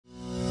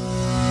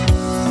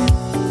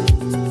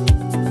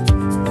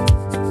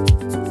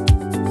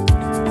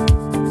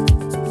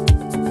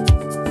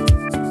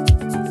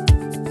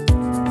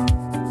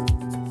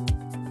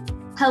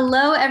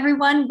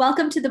everyone.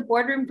 Welcome to the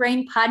Boardroom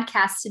Brain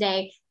podcast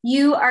today.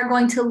 You are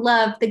going to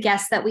love the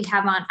guest that we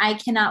have on. I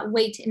cannot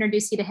wait to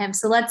introduce you to him.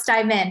 So let's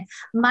dive in.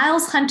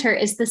 Myles Hunter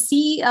is the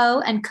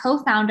CEO and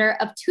co-founder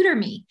of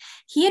TutorMe.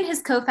 He and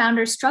his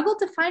co-founders struggled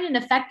to find an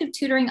effective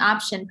tutoring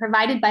option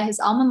provided by his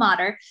alma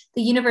mater,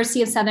 the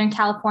University of Southern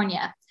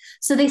California.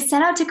 So they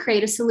set out to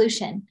create a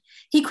solution.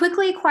 He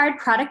quickly acquired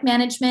product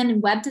management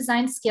and web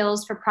design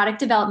skills for product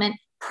development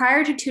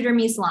prior to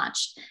TutorMe's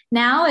launch.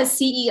 Now, as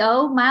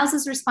CEO, Myles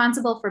is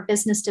responsible for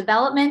business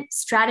development,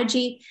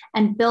 strategy,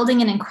 and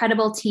building an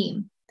incredible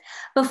team.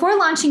 Before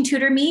launching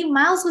TutorMe,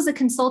 Myles was a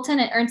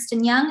consultant at Ernst &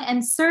 Young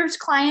and served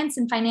clients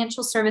in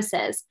financial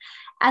services.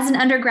 As an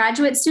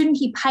undergraduate student,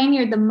 he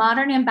pioneered the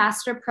Modern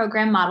Ambassador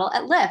Program model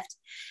at Lyft.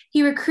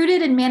 He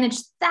recruited and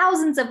managed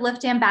thousands of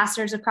Lyft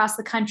ambassadors across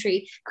the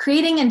country,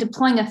 creating and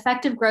deploying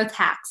effective growth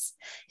hacks.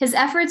 His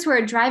efforts were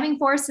a driving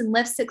force in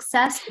Lyft's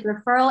success with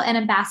referral and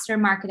ambassador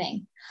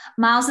marketing.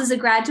 Myles is a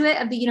graduate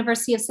of the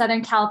University of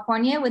Southern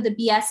California with a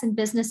BS in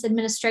Business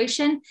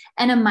Administration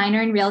and a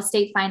minor in Real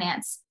Estate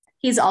Finance.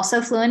 He's also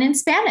fluent in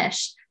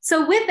Spanish.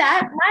 So with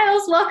that,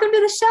 Myles, welcome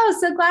to the show.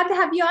 So glad to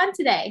have you on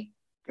today.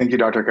 Thank you,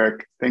 Dr.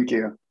 Kirk. Thank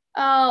you.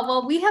 Oh,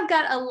 well, we have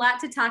got a lot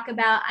to talk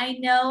about. I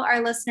know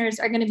our listeners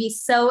are going to be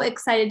so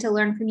excited to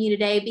learn from you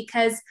today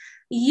because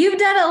you've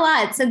done a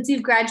lot since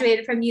you've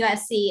graduated from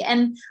USC.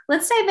 And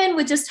let's dive in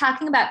with just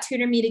talking about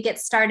TutorMe to get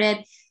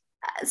started.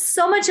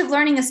 So much of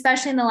learning,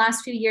 especially in the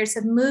last few years,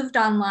 have moved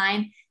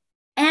online.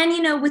 And,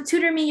 with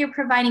TutorMe, you're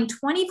providing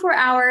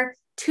 24-hour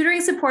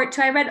tutoring support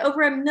to, I read,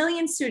 over 1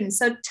 million students.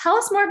 So tell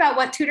us more about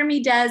what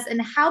TutorMe does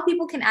and how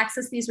people can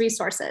access these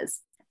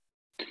resources.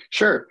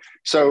 Sure.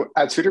 So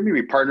at TutorMe,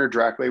 we partner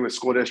directly with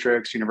school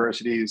districts,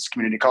 universities,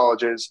 community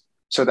colleges,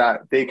 so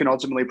that they can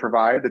ultimately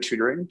provide the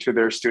tutoring to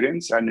their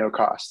students at no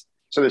cost.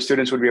 So the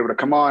students would be able to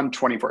come on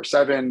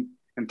 24/7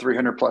 and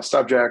 300 plus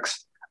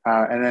subjects.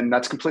 And then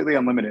that's completely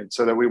unlimited,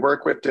 so that we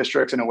work with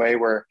districts in a way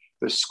where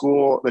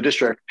the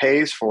district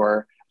pays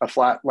for a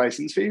flat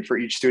license fee for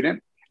each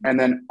student. And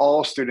then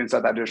all students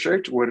at that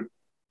district would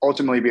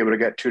ultimately be able to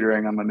get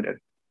tutoring unlimited.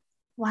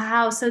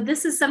 Wow. So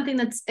this is something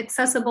that's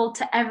accessible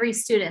to every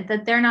student,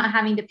 that they're not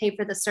having to pay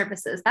for the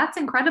services. That's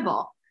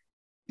incredible.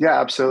 Yeah,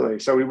 absolutely.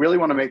 So we really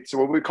want to so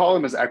what we call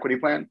them is equity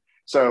plan,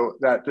 so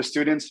that the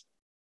students,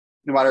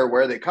 no matter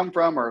where they come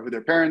from or who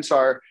their parents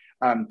are,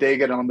 they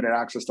get unlimited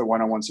access to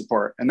one-on-one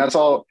support. And that's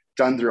all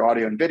done through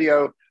audio and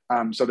video.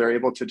 So they're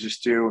able to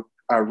just do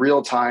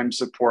real-time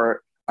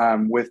support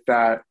with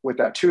that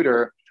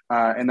tutor.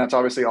 And that's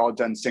obviously all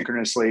done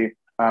synchronously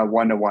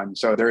one-to-one.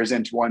 So there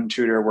isn't one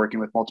tutor working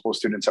with multiple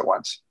students at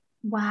once.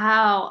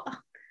 Wow.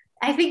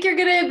 I think you're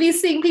going to be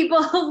seeing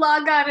people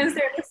log on as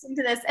they're listening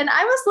to this. And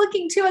I was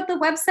looking too at the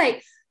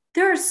website.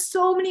 There are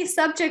so many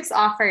subjects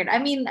offered. I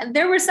mean,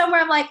 there were some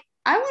where I'm like,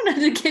 I wanted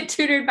to get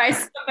tutored by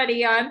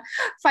somebody on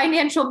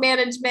financial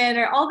management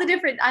or all the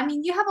different,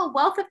 you have a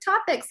wealth of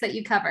topics that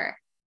you cover.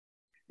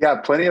 Yeah,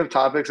 plenty of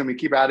topics. And we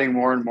keep adding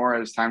more and more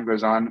as time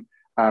goes on.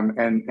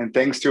 And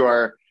thanks to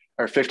our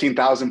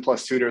 15,000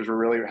 plus tutors, we're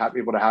really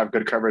able to have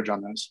good coverage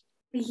on those.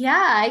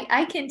 Yeah,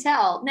 I can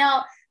tell.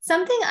 Now,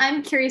 something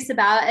I'm curious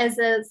about as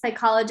a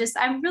psychologist,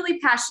 I'm really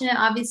passionate,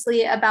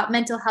 obviously, about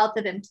mental health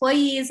of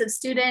employees, of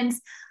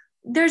students.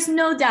 There's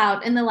no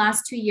doubt in the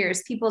last 2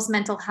 years, people's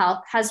mental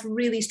health has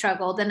really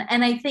struggled.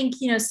 And I think,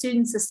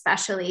 students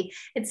especially,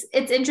 it's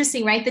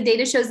interesting, right? The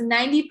data shows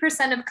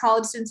 90% of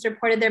college students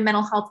reported their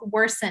mental health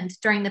worsened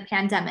during the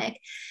pandemic.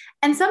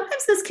 And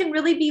sometimes this can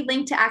really be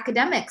linked to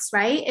academics,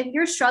 right? If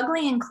you're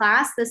struggling in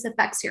class, this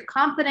affects your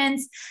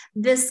confidence.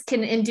 This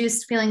can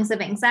induce feelings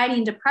of anxiety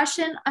and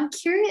depression. I'm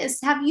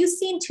curious, have you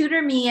seen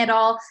TutorMe at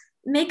all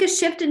make a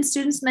shift in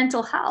students'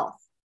 mental health?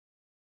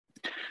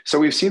 So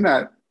we've seen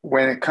that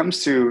when it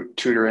comes to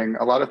tutoring,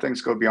 a lot of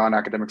things go beyond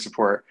academic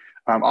support.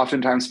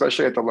 Oftentimes,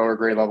 especially at the lower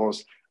grade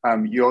levels,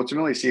 you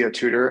ultimately see a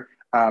tutor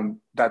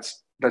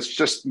that's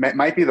just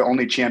might be the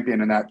only champion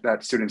in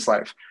that student's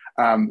life,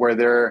 where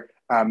they're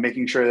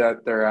making sure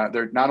that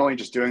they're not only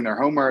just doing their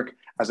homework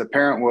as a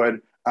parent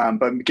would,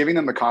 but giving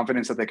them the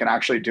confidence that they can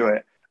actually do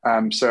it.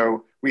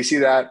 So we see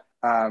that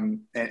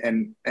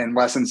in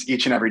lessons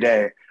each and every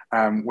day,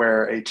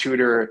 where a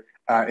tutor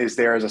is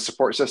there as a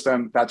support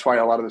system. That's why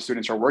a lot of the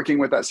students are working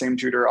with that same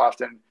tutor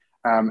often.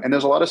 And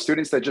there's a lot of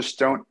students that just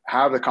don't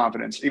have the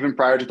confidence, even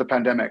prior to the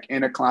pandemic,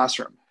 in a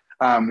classroom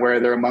where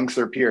they're amongst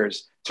their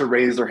peers, to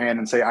raise their hand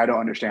and say, I don't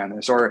understand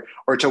this, or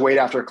to wait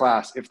after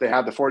class, if they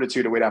have the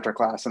fortitude to wait after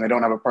class and they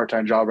don't have a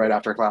part-time job right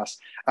after class,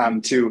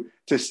 to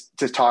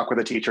talk with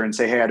a teacher and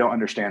say, hey, I don't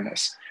understand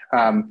this.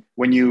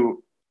 When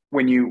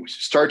you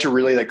start to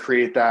really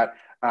create that,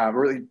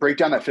 really break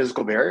down that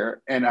physical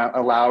barrier and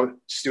allow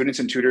students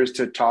and tutors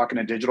to talk in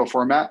a digital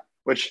format,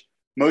 which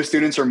most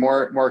students are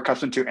more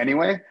accustomed to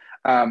anyway,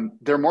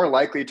 they're more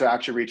likely to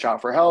actually reach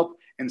out for help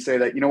and say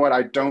that,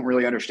 I don't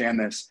really understand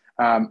this.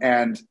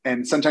 And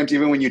sometimes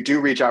even when you do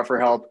reach out for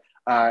help,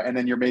 and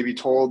then you're maybe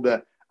told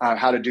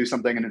how to do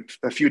something in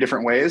a few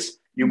different ways,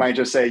 you might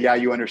just say, yeah,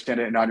 you understand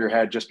it and nod your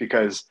head just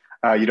because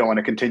you don't want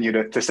to continue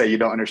to say you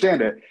don't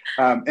understand it.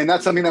 And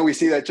that's something that we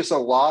see that's just a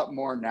lot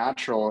more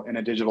natural in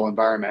a digital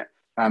environment.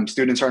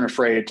 Students aren't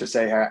afraid to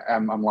say, hey,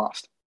 I'm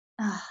lost.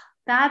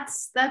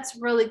 That's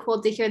really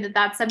cool to hear that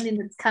that's something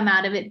that's come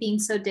out of it being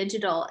so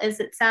digital. Is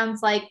it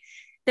sounds like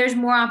there's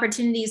more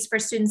opportunities for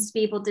students to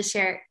be able to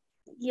share.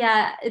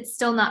 Yeah, it's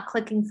still not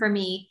clicking for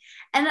me.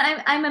 And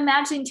I'm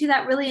imagining too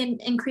that really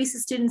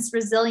increases students'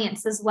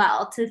 resilience as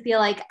well, to feel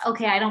like,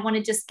 okay, I don't want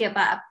to just give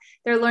up.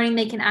 They're learning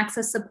they can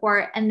access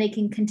support and they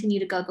can continue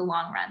to go the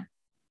long run.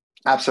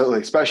 Absolutely,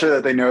 especially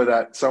that they know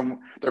that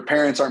their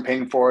parents aren't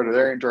paying for it or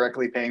they're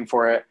indirectly paying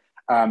for it.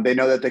 They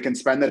know that they can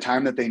spend the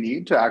time that they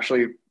need to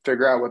actually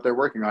figure out what they're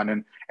working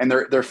on, and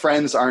their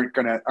friends aren't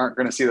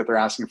gonna see that they're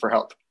asking for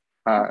help.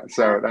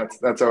 So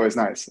that's always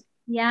nice.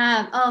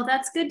 Yeah. Oh,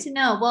 that's good to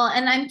know. Well,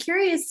 and I'm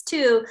curious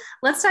too.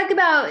 Let's talk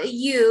about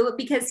you,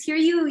 because here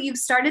you've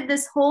started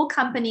this whole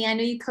company. I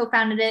know you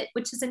co-founded it,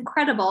 which is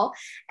incredible.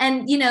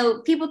 And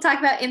people talk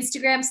about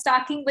Instagram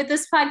stalking. With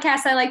this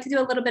podcast, I like to do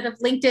a little bit of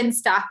LinkedIn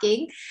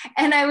stalking.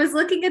 And I was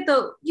looking at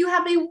you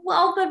have a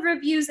wealth of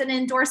reviews and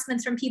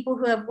endorsements from people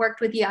who have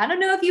worked with you. I don't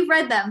know if you've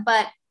read them,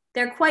 but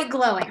they're quite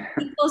glowing.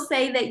 People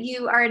say that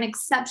you are an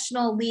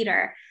exceptional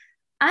leader.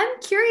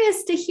 I'm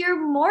curious to hear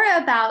more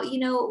about,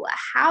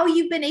 how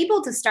you've been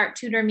able to start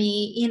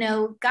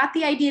TutorMe, got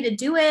the idea to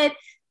do it,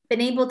 been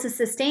able to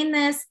sustain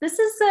this. This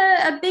is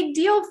a big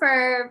deal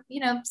for,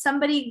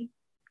 somebody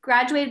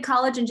graduated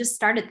college and just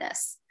started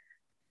this.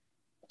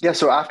 Yeah.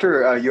 So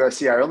after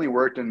USC, I only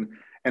worked in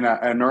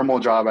a normal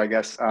job, I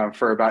guess,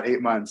 for about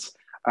 8 months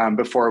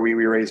before we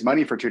raised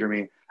money for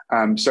TutorMe.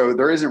 So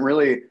there isn't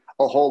really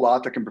a whole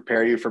lot that can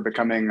prepare you for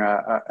becoming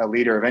a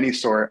leader of any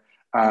sort.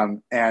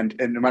 And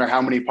no matter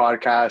how many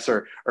podcasts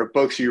or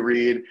books you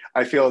read,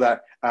 I feel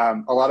that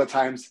a lot of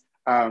times,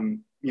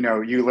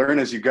 you learn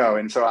as you go.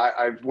 And so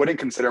I wouldn't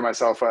consider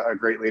myself a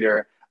great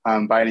leader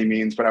by any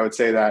means, but I would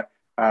say that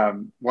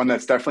one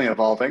that's definitely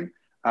evolving.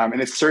 And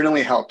it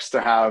certainly helps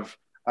to have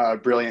a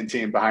brilliant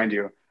team behind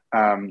you.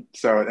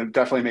 So it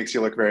definitely makes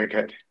you look very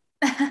good.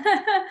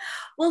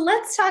 Well,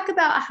 let's talk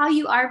about how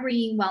you are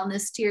bringing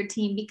wellness to your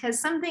team, because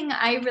something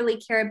I really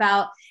care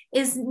about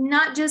is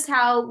not just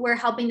how we're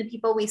helping the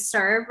people we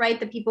serve, right?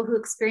 The people who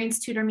experience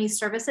TutorMe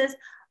services.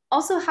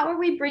 Also, how are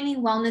we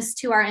bringing wellness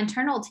to our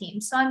internal team?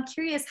 So I'm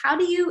curious, how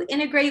do you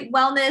integrate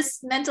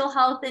wellness, mental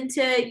health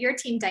into your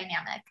team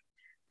dynamic?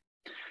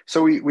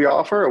 So we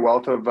offer a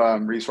wealth of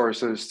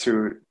resources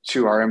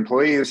to our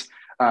employees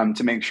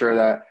to make sure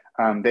that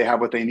they have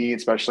what they need,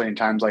 especially in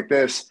times like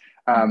this.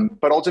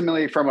 But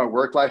ultimately, from a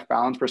work-life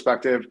balance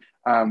perspective,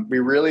 we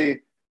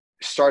really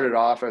started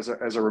off as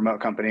a remote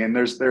company. And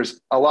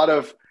there's a lot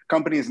of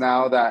companies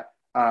now that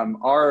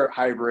are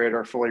hybrid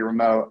or fully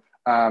remote.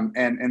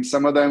 And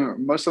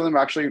most of them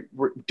actually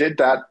did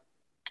that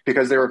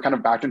because they were kind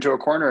of backed into a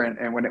corner.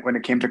 And when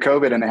it came to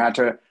COVID and they had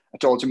to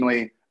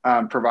ultimately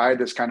provide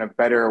this kind of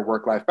better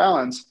work-life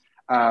balance.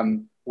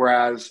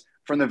 Whereas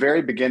from the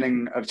very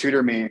beginning of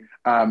TutorMe,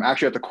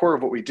 actually at the core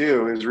of what we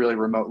do is really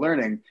remote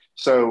learning.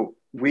 So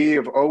we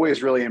have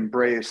always really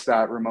embraced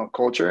that remote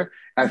culture.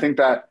 And I think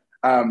that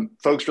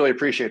folks really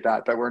appreciate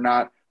that we're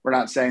not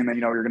saying that,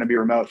 you're going to be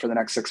remote for the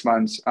next 6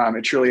 months.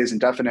 It truly is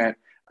indefinite.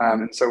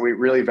 And so we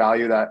really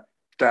value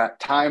that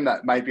time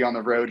that might be on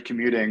the road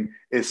commuting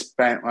is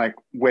spent like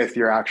with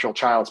your actual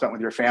child, spent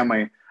with your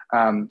family.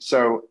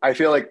 So I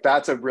feel like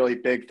that's a really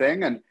big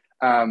thing,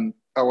 and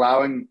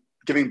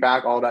giving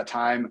back all that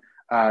time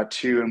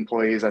to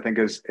employees, I think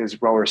is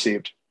well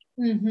received.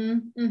 Mm-hmm,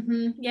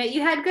 mm-hmm. Yeah,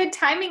 you had good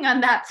timing on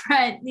that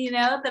front. The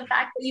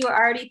fact that you were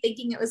already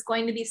thinking it was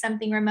going to be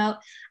something remote.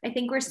 I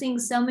think we're seeing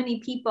so many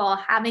people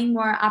having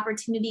more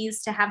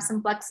opportunities to have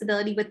some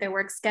flexibility with their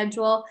work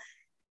schedule.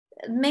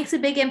 It makes a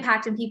big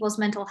impact in people's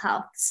mental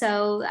health.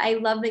 So I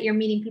love that you're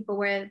meeting people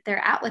where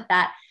they're at with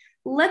that.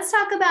 Let's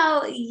talk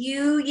about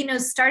you,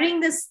 starting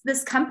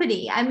this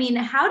company. I mean,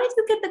 how did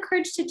you get the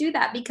courage to do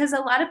that? Because a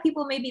lot of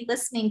people may be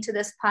listening to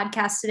this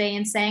podcast today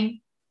and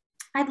saying,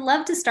 I'd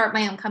love to start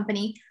my own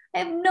company. I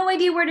have no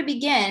idea where to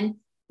begin.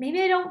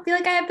 Maybe I don't feel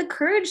like I have the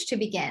courage to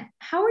begin.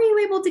 How are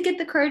you able to get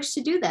the courage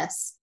to do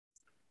this?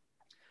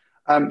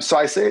 So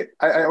I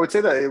would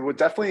say that it would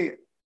definitely,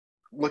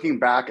 looking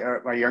back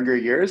at my younger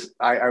years,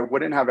 I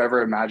wouldn't have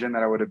ever imagined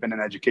that I would have been in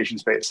education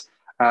space.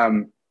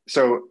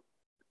 So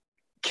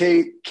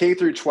K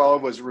through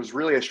 12 was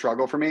really a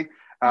struggle for me.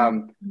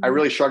 I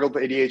really struggled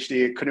with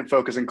ADHD, couldn't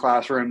focus in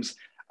classrooms.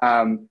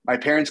 My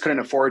parents couldn't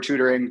afford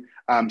tutoring.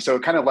 So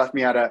it kind of left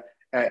me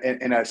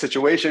in a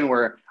situation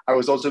where I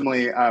was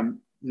ultimately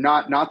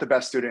not the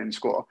best student in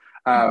school.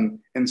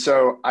 And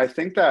so I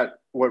think that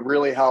what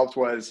really helped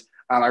was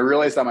I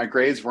realized that my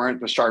grades weren't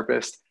the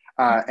sharpest.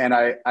 And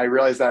I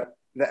realized that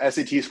the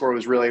SAT score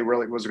was really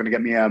was going to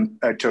get me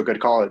to a good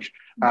college.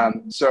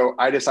 So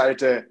I decided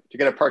to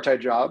get a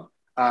part-time job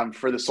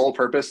for the sole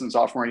purpose in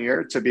sophomore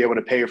year to be able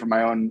to pay for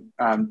my own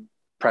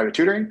private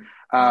tutoring.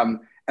 And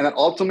that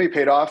ultimately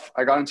paid off.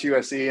 I got into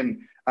USC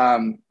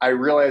and I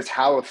realized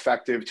how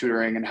effective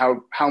tutoring and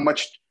how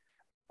much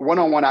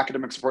one-on-one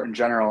academic support in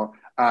general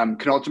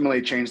can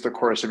ultimately change the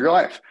course of your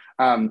life.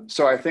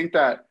 So I think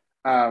that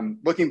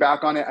looking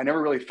back on it, I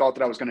never really felt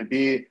that I was going to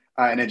be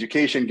in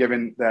education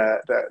given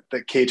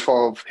the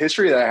K-12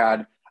 history that I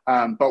had.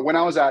 But when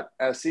I was at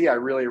SC, I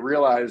really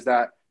realized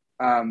that,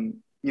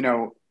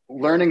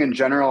 learning in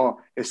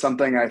general is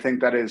something I think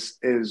that is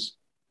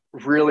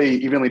really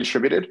evenly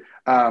distributed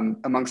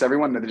amongst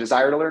everyone, the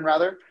desire to learn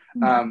rather,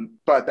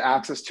 but the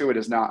access to it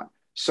is not.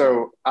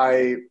 So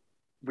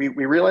we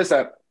realized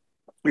that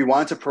we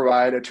wanted to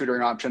provide a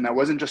tutoring option that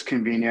wasn't just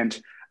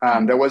convenient,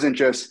 that wasn't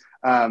just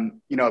a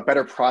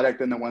better product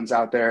than the ones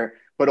out there,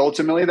 but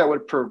ultimately that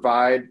would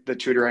provide the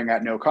tutoring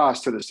at no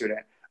cost to the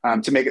student,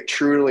 to make it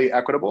truly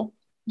equitable.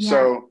 Yeah.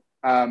 So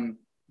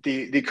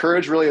the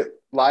courage really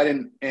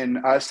lied in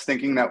us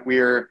thinking that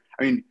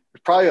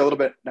probably a little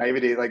bit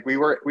naivety. Like we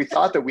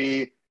thought that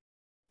we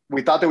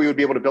would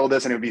be able to build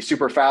this and it would be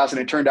super fast.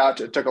 And it turned out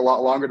it took a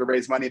lot longer to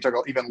raise money. It took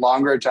even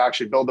longer to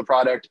actually build the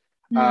product.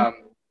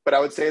 But I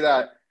would say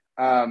that,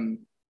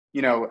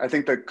 I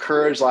think the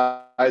courage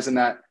lies in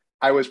that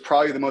I was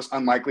probably the most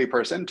unlikely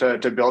person to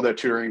build a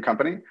tutoring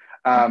company.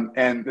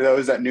 And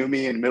those that knew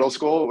me in middle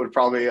school would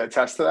probably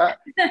attest to that.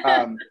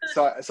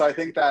 So I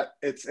think that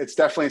it's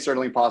definitely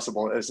certainly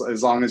possible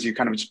as long as you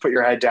kind of just put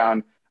your head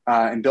down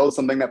and build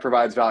something that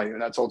provides value.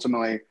 And that's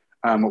ultimately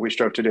what we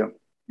strove to do.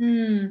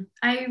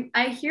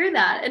 I hear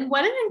that. And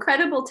what an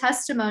incredible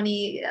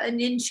testimony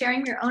in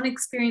sharing your own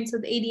experience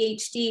with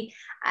ADHD.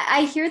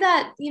 I hear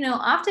that,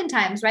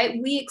 oftentimes,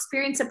 right, we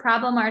experience a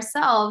problem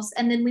ourselves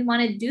and then we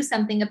want to do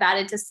something about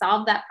it to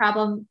solve that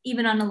problem,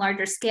 even on a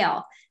larger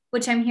scale,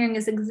 which I'm hearing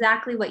is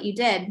exactly what you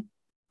did.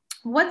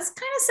 What's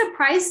kind of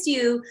surprised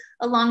you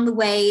along the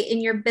way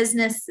in your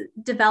business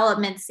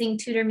development, seeing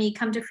TutorMe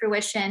come to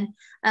fruition?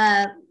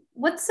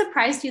 What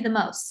surprised you the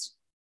most?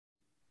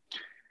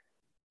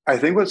 I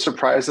think what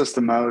surprised us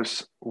the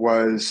most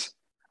was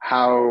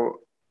how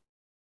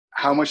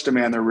much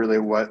demand there really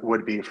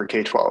would be for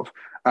K-12.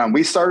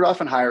 We started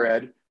off in higher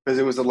ed because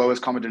it was the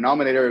lowest common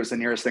denominator. It was the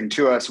nearest thing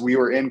to us. We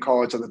were in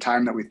college at the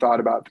time that we thought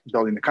about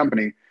building the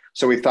company.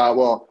 So we thought,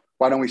 well,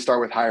 why don't we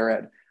start with higher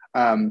ed?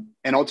 And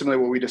ultimately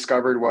what we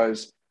discovered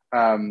was,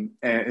 and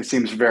it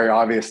seems very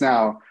obvious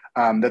now,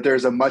 that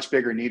there's a much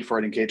bigger need for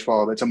it in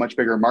K-12. It's a much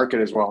bigger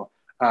market as well.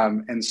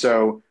 And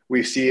so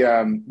we see,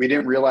 we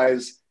didn't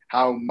realize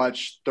how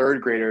much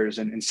third graders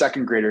and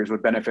second graders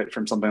would benefit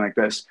from something like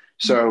this.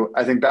 So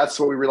I think that's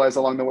what we realized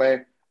along the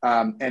way.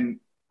 And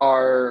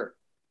our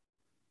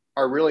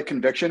really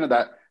conviction of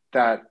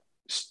that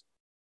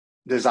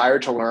desire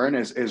to learn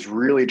is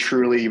really,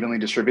 truly evenly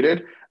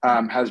distributed,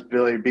 has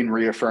really been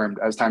reaffirmed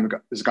as time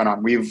has gone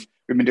on. We've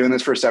been doing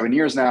this for 7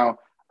 years now.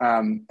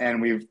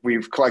 And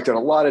we've collected a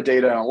lot of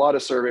data and a lot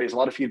of surveys, a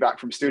lot of feedback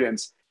from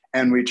students.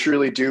 And we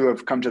truly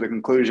have come to the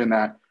conclusion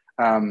that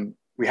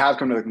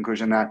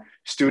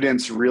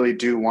students really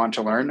do want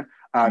to learn,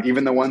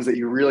 even the ones that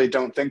you really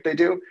don't think they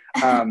do.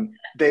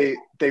 They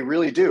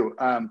really do,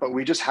 but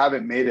we just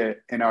haven't made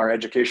it in our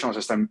educational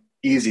system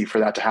easy for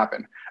that to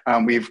happen.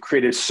 We've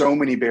created so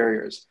many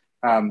barriers.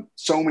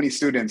 So many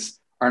students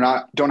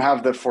don't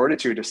have the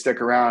fortitude to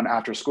stick around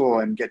after school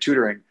and get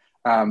tutoring.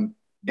 And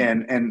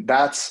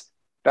that's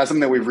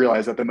something that we've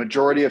realized, that the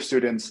majority of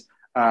students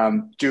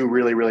do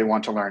really, really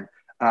want to learn.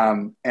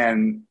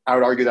 And I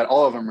would argue that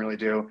all of them really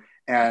do.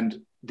 And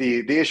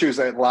the issues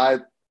that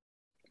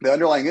the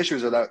underlying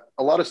issues are that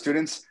a lot of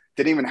students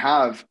didn't even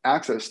have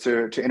access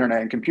to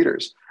internet and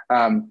computers.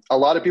 A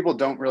lot of people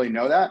don't really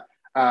know that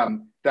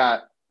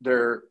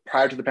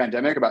prior to the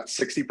pandemic, about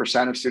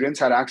 60% of students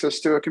had access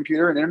to a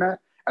computer and internet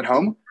at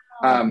home.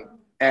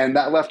 And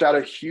that left out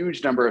a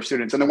huge number of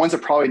students, and the ones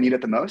that probably need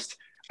it the most.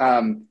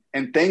 And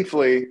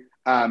thankfully,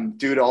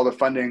 due to all the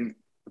funding,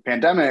 the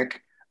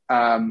pandemic,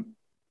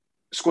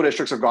 school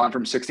districts have gone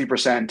from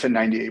 60% to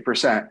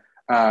 98%.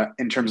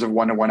 In terms of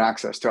one-to-one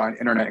access to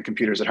internet and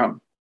computers at home.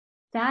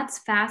 That's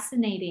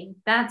fascinating.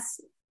 That's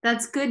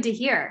good to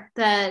hear.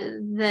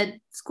 The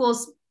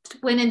schools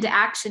went into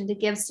action to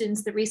give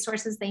students the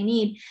resources they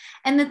need.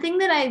 And the thing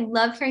that I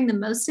love hearing the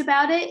most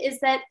about it is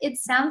that it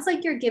sounds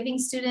like you're giving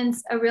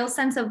students a real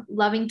sense of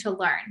loving to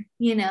learn.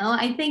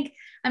 I think,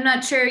 I'm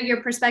not sure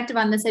your perspective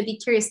on this, I'd be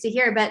curious to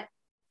hear, but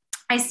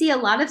I see a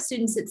lot of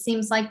students, it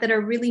seems like, that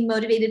are really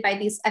motivated by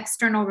these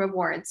external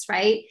rewards,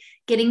 right?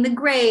 Getting the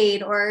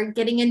grade or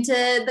getting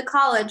into the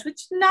college,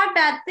 which not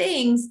bad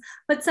things,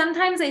 but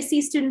sometimes I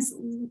see students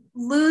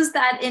lose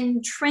that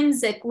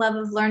intrinsic love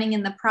of learning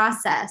in the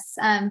process,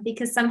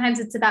 because sometimes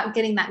it's about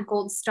getting that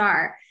gold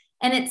star.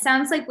 And it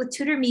sounds like with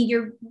TutorMe,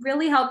 you're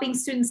really helping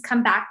students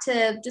come back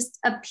to just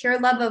a pure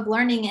love of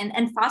learning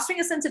and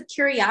fostering a sense of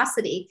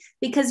curiosity,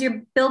 because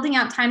you're building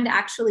out time to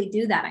actually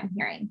do that, I'm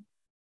hearing.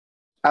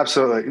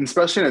 Absolutely. And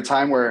especially in a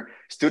time where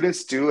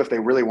students do, if they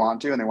really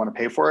want to and they want to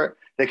pay for it,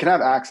 they can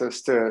have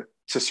access to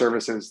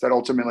services that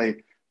ultimately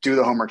do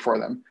the homework for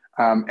them,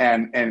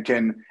 and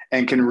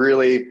can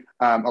really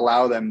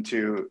allow them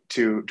to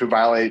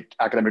violate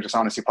academic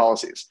dishonesty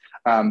policies.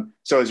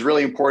 So it's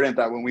really important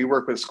that when we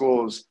work with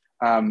schools,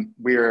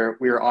 we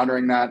are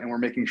honoring that, and we're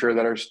making sure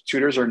that our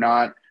tutors are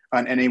not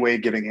in any way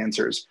giving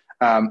answers.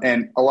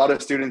 And a lot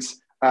of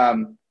students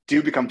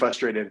do become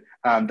frustrated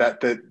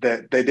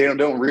that they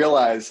don't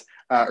realize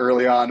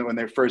early on when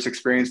they first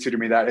experience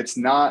TutorMe that it's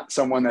not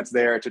someone that's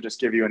there to just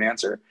give you an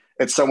answer.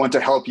 It's someone to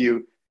help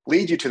you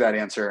lead you to that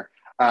answer.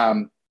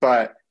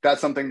 But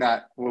that's something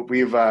that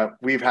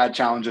we've had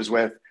challenges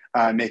with,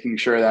 making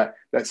sure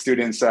that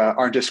students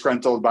aren't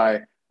disgruntled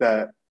by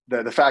the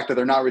fact that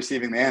they're not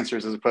receiving the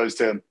answers as opposed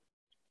to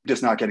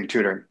just not getting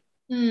tutored.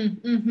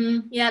 Mm-hmm.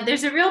 Yeah,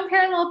 there's a real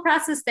parallel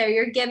process there.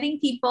 You're giving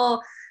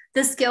people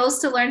the skills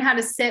to learn how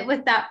to sit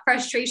with that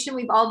frustration.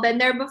 We've all been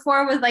there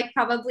before with like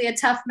probably a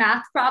tough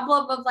math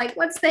problem of like,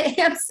 what's the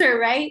answer,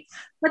 right?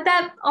 But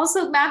that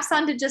also maps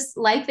onto just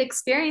life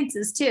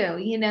experiences too.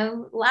 You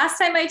know, last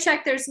time I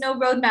checked, there's no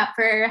roadmap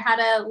for how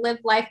to live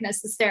life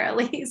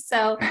necessarily.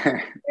 So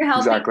you're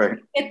helping Exactly.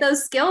 get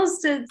those skills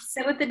to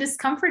sit with the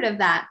discomfort of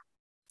that.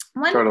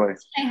 One Totally.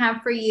 question I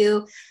have for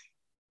you,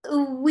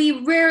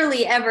 we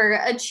rarely ever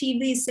achieve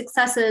these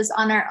successes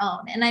on our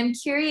own. And I'm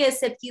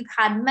curious if you've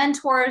had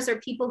mentors or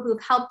people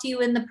who've helped you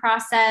in the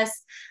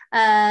process.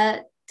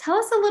 Tell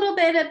us a little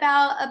bit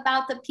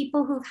about the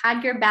people who've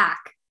had your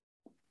back.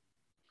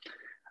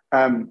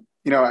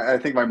 I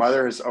think my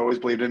mother has always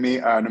believed in me,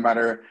 no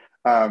matter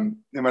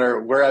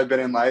where I've been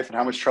in life and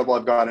how much trouble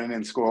I've gotten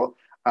in school.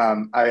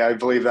 I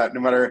believe that no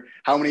matter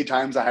how many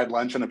times I had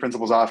lunch in the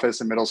principal's office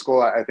in middle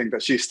school, I think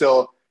that she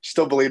still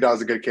believed I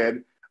was a good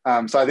kid.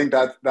 So I think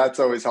that's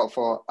always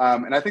helpful.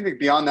 And I think that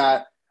beyond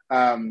that,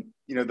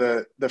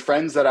 the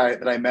friends that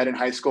I met in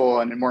high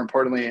school and more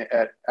importantly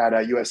at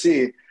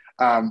USC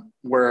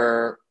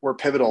were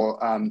pivotal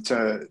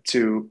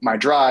to my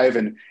drive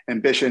and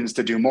ambitions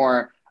to do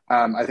more.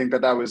 I think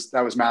that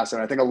was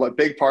massive. I think a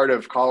big part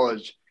of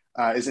college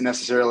isn't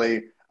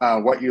necessarily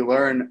what you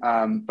learn,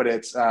 but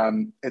it's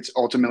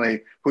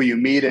ultimately who you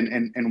meet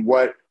and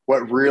what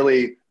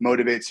really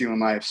motivates you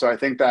in life. So I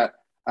think that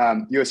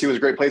USC was a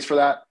great place for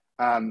that.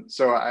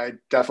 So I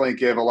definitely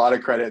give a lot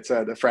of credit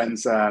to the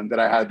friends that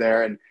I had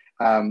there, and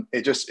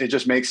it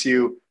just makes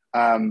you,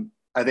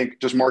 I think,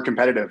 just more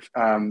competitive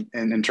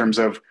in terms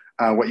of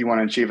what you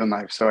want to achieve in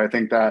life. So I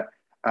think that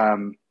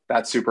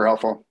that's super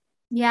helpful.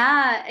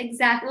 Yeah,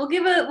 exactly.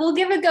 We'll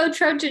give a Go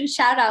Trojan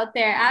shout out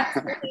there.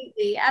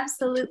 Absolutely,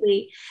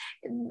 absolutely.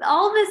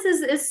 All this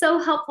is so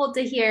helpful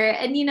to hear.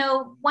 And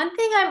one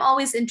thing I'm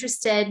always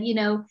interested,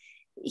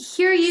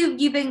 here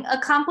you've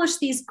accomplished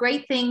these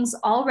great things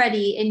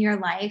already in your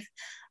life.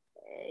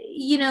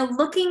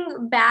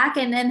 Looking back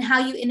and how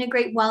you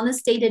integrate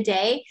wellness day to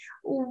day,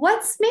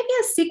 what's maybe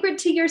a secret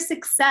to your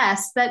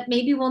success that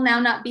maybe will now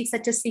not be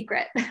such a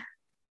secret?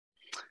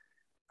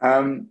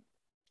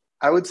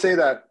 I would say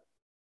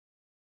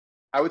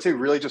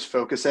really just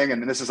focusing,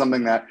 and this is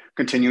something that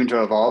continuing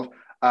to evolve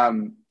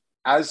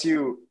as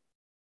you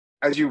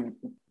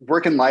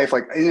work in life,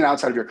 like in and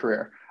outside of your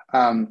career.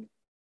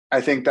 I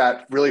think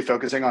that really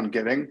focusing on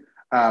giving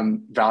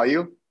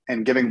value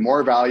and giving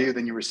more value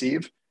than you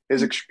receive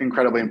is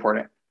incredibly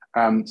important.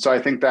 So I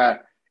think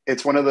that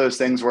it's one of those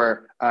things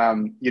where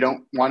you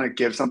don't want to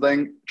give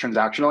something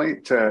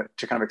transactionally to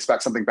kind of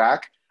expect something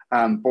back.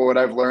 But what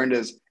I've learned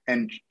is,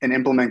 and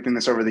implementing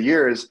this over the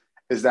years,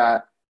 is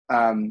that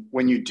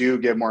when you do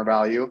give more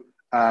value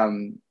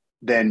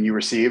than you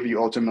receive,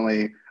 you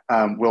ultimately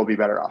will be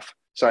better off.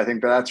 So I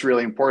think that's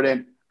really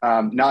important.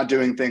 Not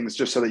doing things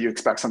just so that you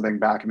expect something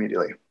back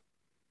immediately.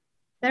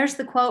 There's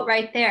the quote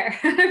right there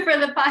for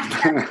the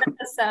podcast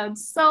episode.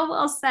 So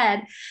well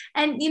said.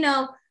 And,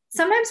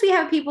 sometimes we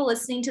have people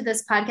listening to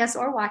this podcast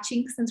or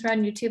watching, since we're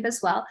on YouTube as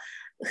well,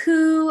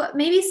 who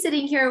may be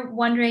sitting here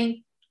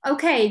wondering,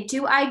 okay,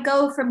 do I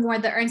go for more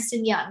the Ernst &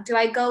 Young? Do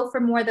I go for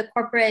more the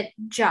corporate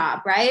job,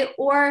 right?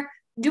 Or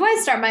do I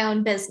start my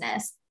own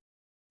business?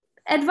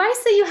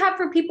 Advice that you have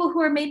for people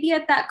who are maybe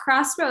at that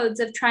crossroads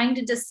of trying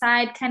to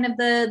decide kind of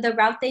the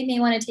route they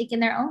may want to take in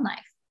their own life?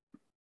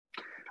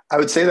 I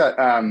would say that,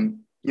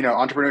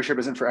 entrepreneurship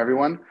isn't for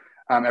everyone.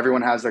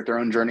 Everyone has like their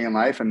own journey in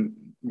life, and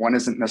one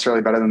isn't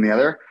necessarily better than the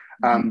other.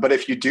 But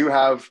if you do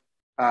have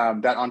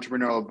that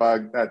entrepreneurial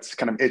bug that's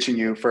kind of itching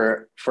you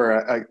for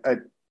a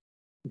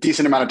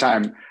decent amount of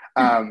time,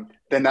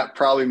 then that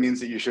probably means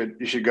that you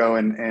should go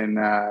and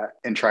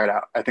try it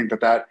out. I think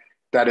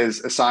that is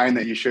a sign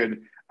that you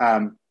should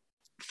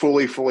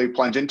fully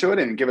plunge into it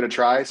and give it a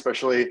try,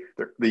 especially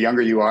the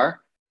younger you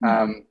are,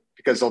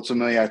 because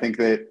ultimately I think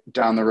that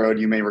down the road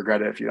you may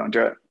regret it if you don't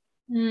do it.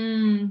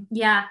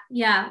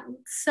 Yeah.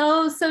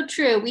 So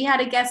true. We had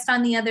a guest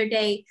on the other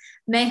day,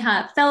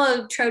 Meha,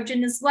 fellow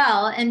Trojan as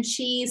well, and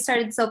she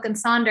started Silk and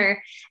Sonder.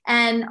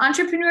 And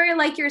entrepreneur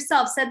like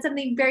yourself said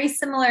something very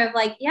similar of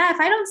like, yeah, if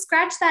I don't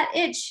scratch that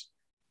itch,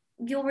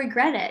 you'll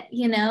regret it,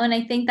 and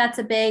I think that's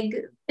a big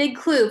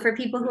clue for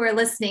people who are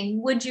listening.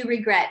 Would you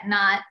regret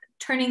not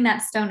turning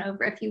that stone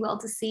over, if you will,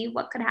 to see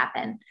what could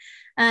happen?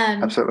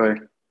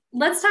 Absolutely.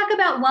 Let's talk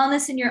about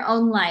wellness in your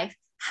own life.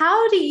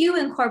 How do you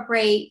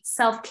incorporate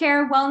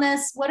self-care,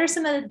 wellness? What are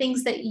some of the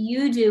things that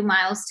you do,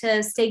 Myles,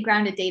 to stay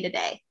grounded day to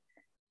day?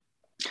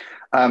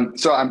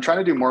 So I'm trying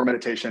to do more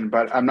meditation,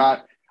 but I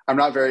I'm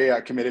not very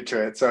committed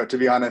to it. So to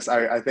be honest,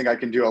 I think I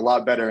can do a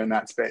lot better in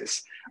that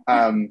space,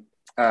 quite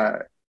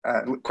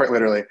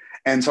literally.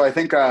 And so I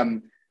think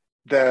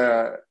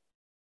the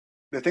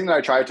thing that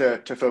I try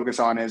to focus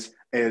on is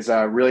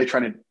really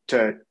trying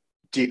to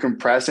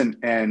decompress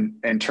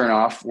and turn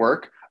off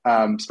work,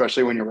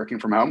 especially when you're working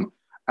from home.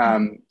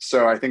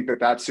 So I think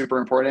that's super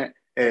important.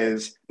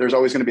 Is there's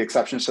always going to be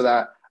exceptions to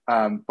that,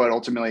 but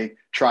ultimately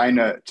trying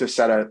to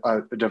set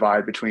a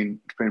divide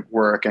between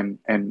work and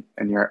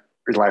your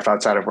life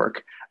outside of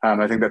work.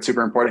 I think that's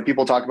super important.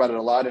 People talk about it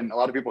a lot, and a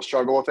lot of people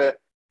struggle with it.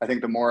 I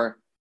think the more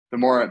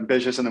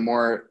ambitious and the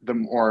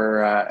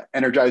more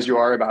energized you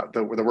are about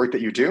the work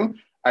that you do,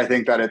 I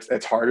think that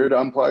it's harder to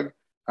unplug.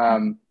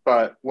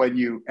 But when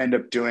you end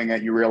up doing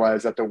it, you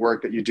realize that the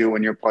work that you do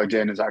when you're plugged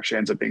in actually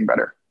ends up being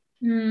better.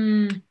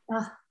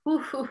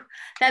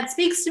 That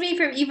speaks to me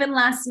from even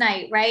last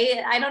night,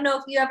 right? I don't know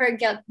if you ever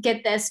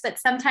get this, but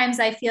sometimes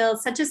I feel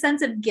such a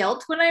sense of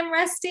guilt when I'm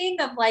resting,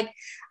 of like,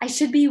 I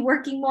should be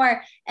working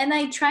more. And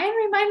I try and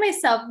remind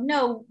myself,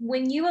 no,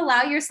 when you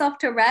allow yourself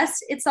to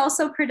rest, it's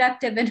also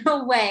productive in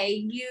a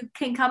way. You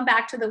can come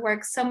back to the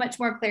work so much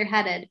more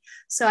clear-headed.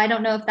 So I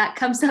don't know if that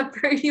comes up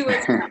for you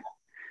as well.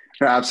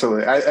 No,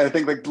 absolutely. I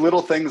think like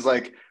little things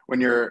like when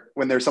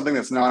there's something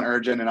that's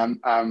non-urgent, and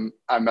I'm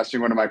messaging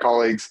one of my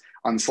colleagues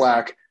on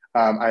Slack,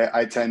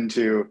 I tend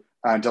to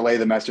delay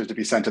the message to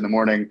be sent in the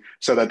morning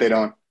so that they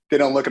don't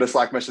look at a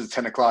Slack message at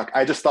 10 o'clock.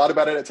 I just thought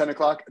about it at 10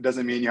 o'clock. It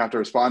doesn't mean you have to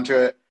respond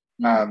to it.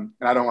 And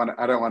I don't want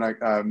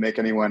to make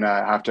anyone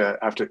have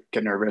to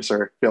get nervous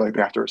or feel like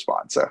they have to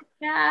respond. So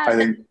yeah, I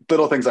think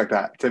little things like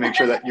that to make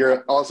sure that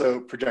you're also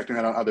projecting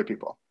that on other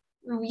people.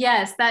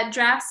 Yes, that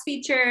drafts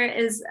feature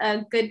is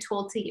a good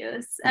tool to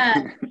use.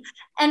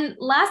 And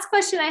last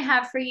question I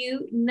have for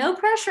you, no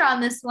pressure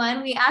on this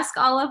one. We ask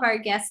all of our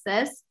guests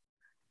this.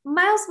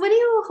 Myles, what do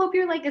you hope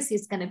your legacy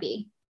is going to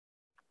be?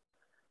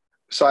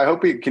 So I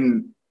hope we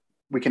can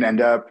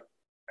end up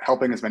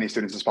helping as many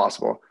students as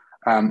possible.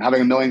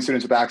 Having 1 million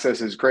students with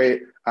access is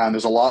great.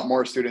 There's a lot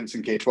more students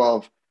in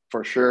K-12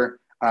 for sure.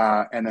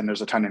 And then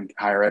there's a ton in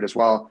higher ed as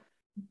well.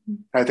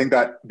 I think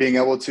that being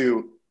able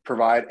to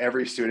provide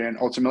every student,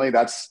 ultimately,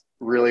 that's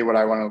really what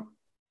I want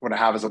to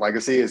have as a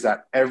legacy, is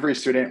that every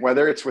student,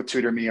 whether it's with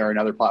TutorMe or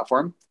another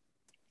platform,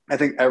 I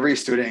think every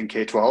student in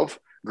K-12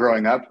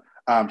 growing up,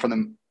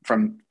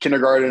 from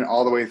kindergarten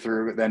all the way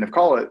through the end of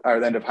college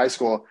or the end of high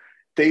school,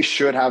 they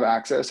should have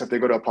access. If they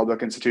go to a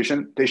public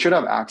institution, they should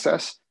have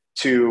access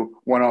to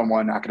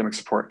one-on-one academic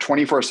support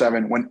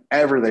 24/7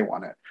 whenever they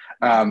want it.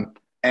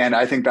 And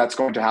I think that's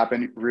going to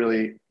happen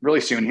really,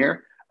 really soon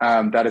here,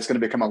 that it's going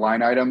to become a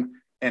line item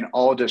and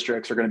all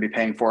districts are going to be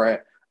paying for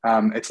it.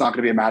 It's not going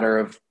to be a matter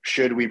of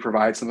should we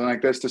provide something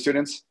like this to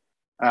students.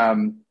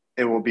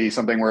 It will be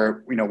something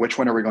where, which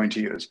one are we going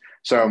to use?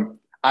 So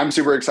I'm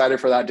super excited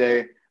for that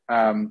day.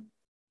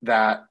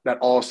 That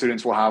all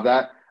students will have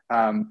that,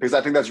 because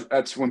I think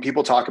that's when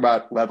people talk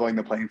about leveling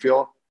the playing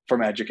field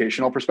from an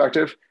educational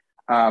perspective.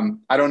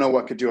 I don't know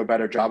what could do a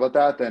better job at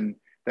that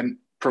than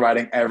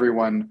providing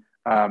everyone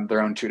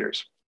their own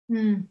tutors.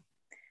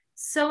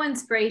 So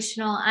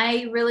inspirational.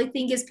 I really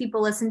think as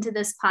people listen to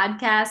this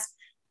podcast,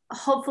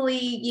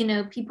 hopefully,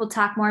 people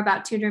talk more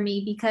about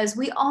TutorMe, because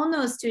we all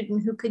know a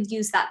student who could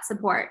use that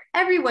support.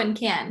 Everyone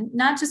can,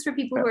 not just for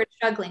people who are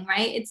struggling,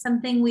 right? It's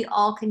something we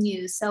all can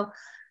use. So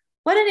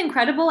what an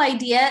incredible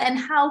idea, and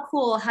how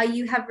cool how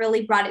you have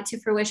really brought it to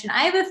fruition.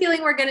 I have a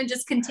feeling we're going to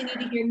just continue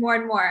to hear more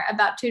and more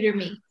about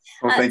TutorMe.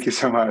 Well, thank you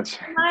so much.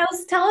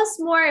 Myles, tell us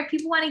more. If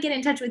people want to get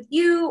in touch with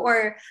you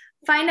or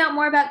find out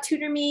more about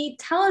TutorMe,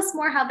 tell us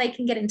more how they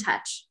can get in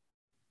touch.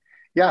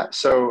 Yeah,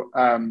 so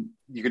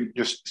you can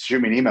just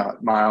shoot me an email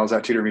at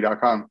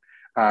myles@tutorme.com.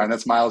 And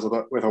that's Myles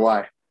with a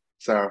Y.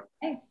 So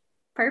okay,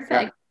 perfect.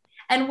 Yeah.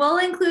 And we'll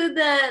include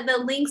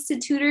the links to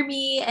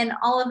TutorMe and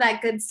all of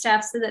that good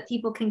stuff so that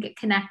people can get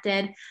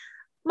connected.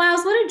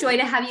 Myles, what a joy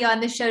to have you on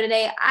the show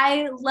today.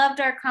 I loved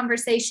our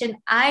conversation.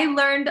 I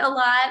learned a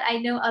lot. I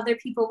know other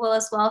people will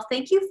as well.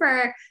 Thank you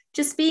for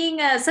just being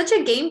such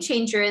a game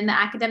changer in the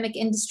academic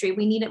industry.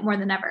 We need it more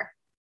than ever.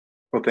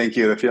 Well, thank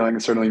you. The feeling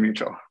is certainly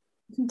mutual.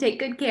 Take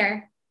good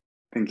care.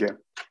 Thank you.